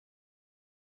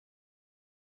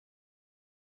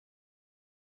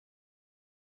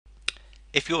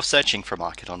If you're searching for a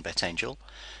market on BetAngel,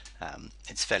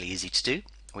 it's fairly easy to do.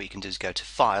 What you can do is go to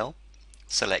File,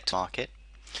 select Market,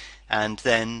 and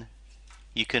then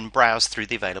you can browse through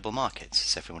the available markets.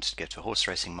 So if we wanted to go to a horse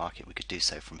racing market, we could do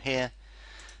so from here,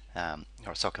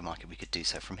 or a soccer market, we could do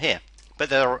so from here. But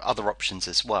there are other options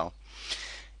as well.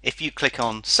 If you click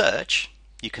on Search,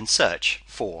 you can search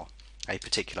for a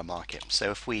particular market.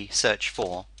 So if we search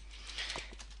for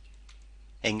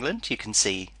England, you can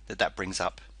see that that brings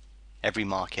up every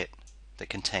market that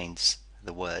contains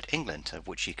the word England, of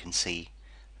which you can see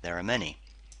there are many.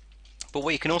 But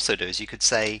what you can also do is you could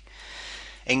say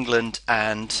England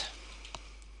and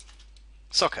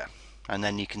soccer, and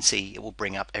then you can see it will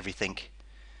bring up everything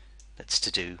that's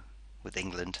to do with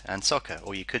England and soccer.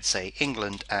 Or you could say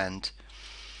England and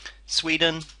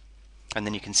Sweden, and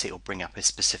then you can see it will bring up a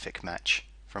specific match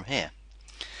from here.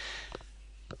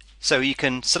 So you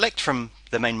can select from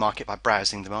the main market by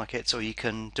browsing the markets, or you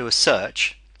can do a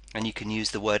search and you can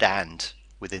use the word "and"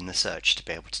 within the search to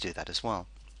be able to do that as well.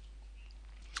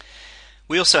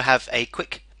 We also have a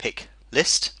quick pick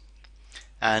list,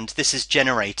 and this is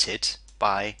generated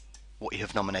by what you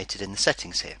have nominated in the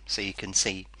settings here. So you can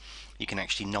see you can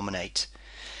actually nominate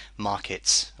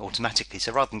markets automatically.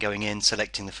 So rather than going in,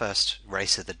 selecting the first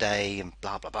race of the day and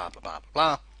blah blah blah blah blah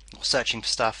blah, or searching for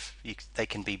stuff, they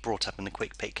can be brought up in the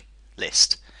quick pick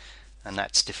list, and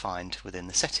that's defined within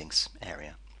the settings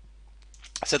area.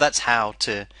 So that's how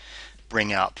to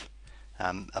bring up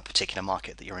a particular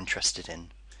market that you're interested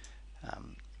in,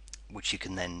 which you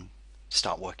can then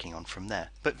start working on from there.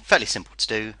 But fairly simple to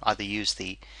do. Either use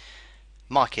the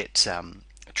market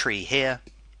tree here,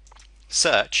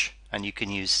 search, and you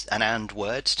can use an "and"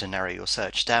 word to narrow your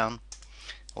search down,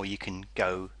 or you can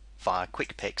go via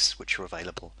quick picks, which are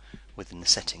available within the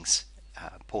settings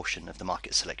portion of the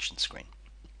market selection screen.